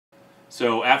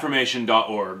So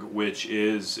affirmation.org, which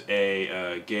is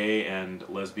a gay and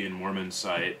lesbian Mormon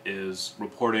site, is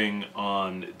reporting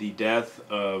on the death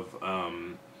of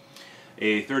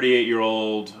a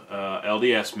 38-year-old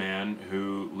LDS man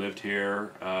who lived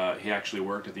here. He actually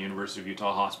worked at the University of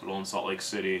Utah Hospital in Salt Lake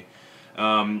City.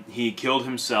 He killed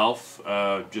himself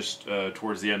just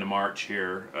towards the end of March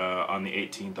here, on the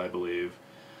 18th, I believe.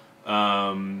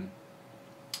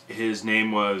 His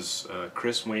name was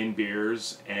Chris Wayne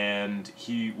Beers, and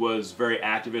he was very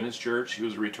active in his church. He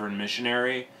was a returned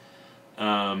missionary.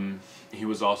 He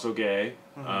was also gay.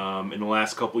 In the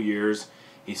last couple years,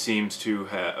 he seems to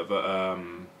have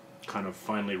kind of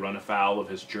finally run afoul of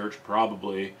his church,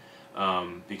 probably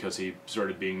because he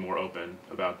started being more open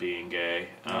about being gay.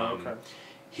 Okay.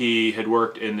 He had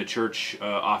worked in the church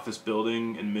office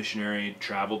building in the missionary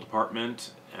travel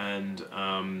department, and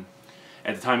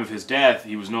at the time of his death,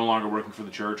 he was no longer working for the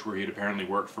church where he had apparently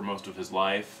worked for most of his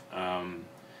life.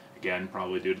 Again,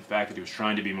 probably due to the fact that he was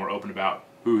trying to be more open about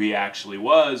who he actually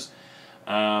was.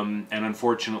 And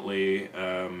unfortunately,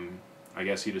 I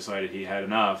guess he decided he had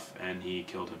enough and he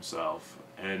killed himself.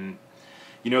 And,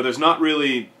 you know, there's not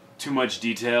really too much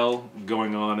detail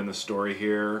going on in the story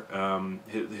here.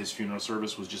 His funeral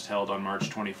service was just held on March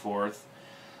 24th.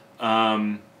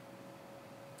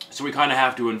 So we kind of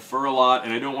have to infer a lot,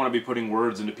 and I don't want to be putting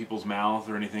words into people's mouth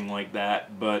or anything like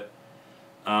that, but,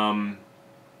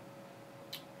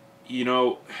 you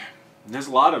know, there's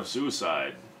a lot of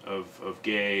suicide of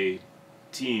gay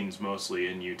teens, mostly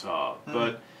in Utah.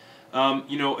 But,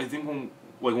 you know, I think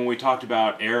when we talked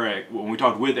about Eric, when we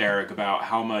talked with Eric about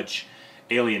how much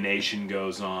alienation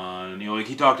goes on, you know, like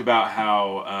he talked about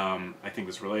how, I think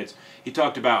this relates, he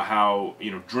talked about how,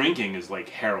 you know, drinking is like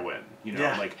heroin, you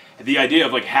know, like the idea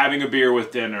of like having a beer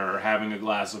with dinner or having a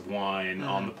glass of wine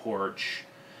on the porch,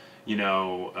 you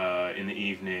know, in the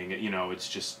evening, you know, it's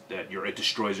just that it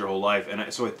destroys your whole life.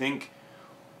 And so I think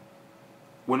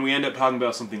when we end up talking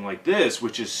about something like this,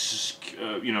 which is,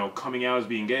 you know, coming out as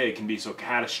being gay can be so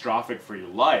catastrophic for your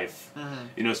life,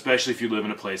 you know, especially if you live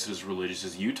in a place as religious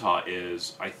as Utah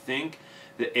is, I think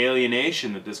the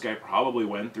alienation that this guy probably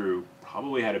went through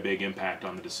probably had a big impact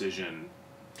on the decision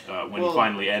when he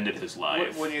finally ended his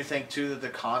life. When you think, too, that the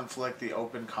conflict, the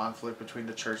open conflict between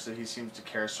the church that he seems to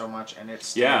care so much, and it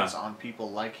stands on people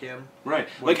like him, right?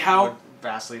 Would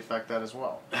vastly affect that as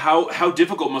well. How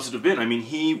difficult must it have been? I mean,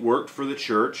 he worked for the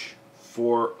church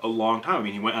for a long time. I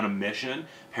mean, he went on a mission,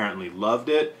 apparently loved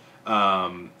it. You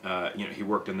know, he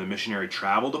worked in the missionary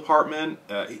travel department.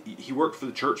 He worked for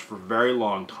the church for a very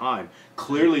long time.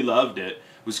 Clearly loved it.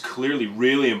 Was clearly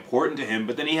really important to him.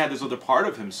 But then he had this other part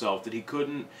of himself that he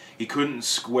couldn't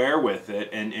square with it.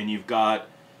 And you've got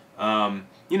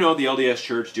you know, the LDS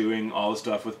Church doing all the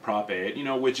stuff with Prop 8. You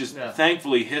know, which is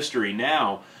thankfully history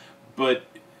now. But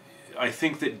I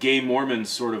think that gay Mormons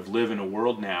sort of live in a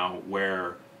world now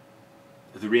where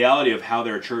the reality of how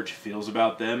their church feels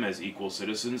about them as equal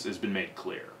citizens has been made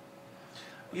clear.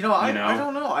 You know, I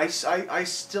don't know. I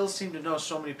still seem to know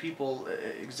so many people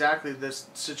exactly this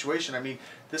situation. I mean,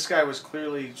 this guy was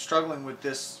clearly struggling with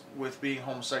this, with being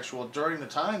homosexual during the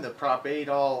time that Prop 8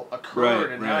 all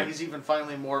occurred, and now he's even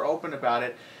finally more open about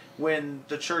it. When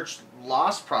the church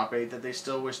lost Prop 8, that they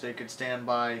still wish they could stand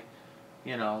by,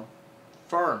 you know,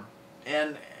 firm.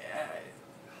 And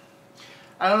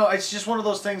I don't know, it's just one of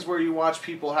those things where you watch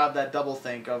people have that double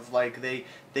think of like they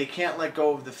can't let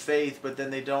go of the faith, but then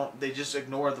they just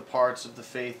ignore the parts of the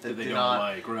faith that do not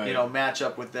like, you know, match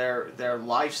up with their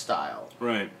lifestyle.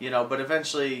 Right. You know, but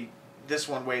eventually this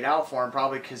one weighed out for him,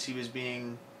 probably because he was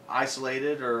being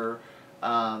isolated or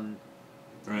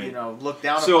you know, looked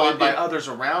down upon by others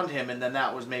around him, and then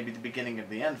that was maybe the beginning of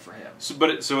the end for him.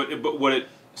 But what it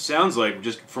sounds like,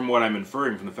 just from what I'm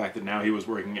inferring from the fact that now he was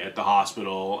working at the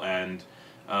hospital and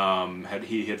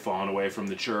he had fallen away from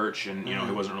the church, and you know,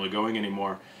 he wasn't really going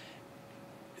anymore.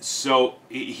 So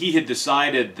he had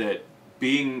decided that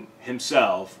being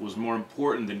himself was more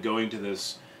important than going to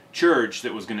this church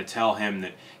that was going to tell him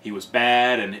that he was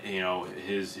bad, and you know,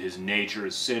 his nature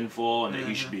is sinful, and that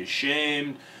he should be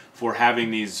ashamed for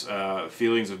having these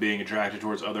feelings of being attracted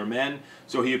towards other men.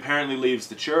 So he apparently leaves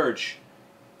the church.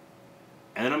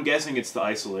 And I'm guessing it's the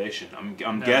isolation.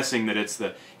 I'm guessing that it's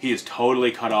he is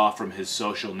totally cut off from his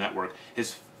social network.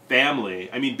 His family,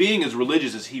 I mean, being as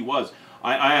religious as he was,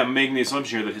 I am making the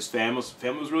assumption here that his family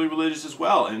was really religious as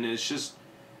well. And it's just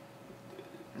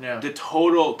the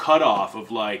total cutoff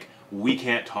of like, we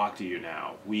can't talk to you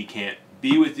now. We can't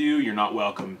be with you. You're not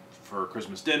welcome for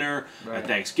Christmas dinner, at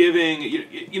Thanksgiving.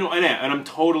 You know, and I'm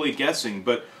totally guessing,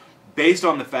 but based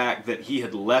on the fact that he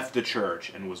had left the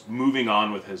church and was moving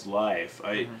on with his life,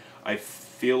 I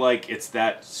feel like it's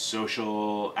that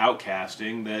social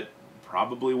outcasting that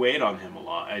probably weighed on him a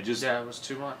lot. It was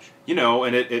too much. You know,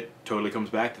 and it totally comes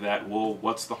back to that, well,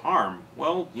 what's the harm?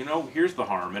 Well, you know, here's the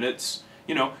harm, and it's,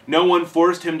 you know, no one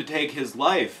forced him to take his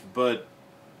life, but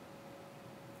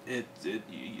I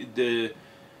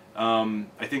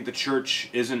think the church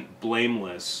isn't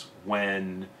blameless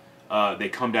when they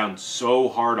come down so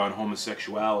hard on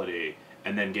homosexuality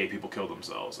and then gay people kill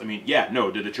themselves. I mean, yeah, no,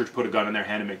 did the church put a gun in their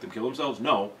hand and make them kill themselves?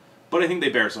 No, but I think they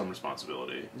bear some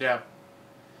responsibility. Yeah.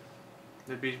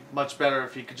 It'd be much better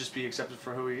if he could just be accepted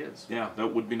for who he is. Yeah,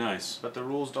 that would be nice. But the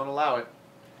rules don't allow it.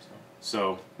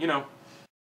 So, you know,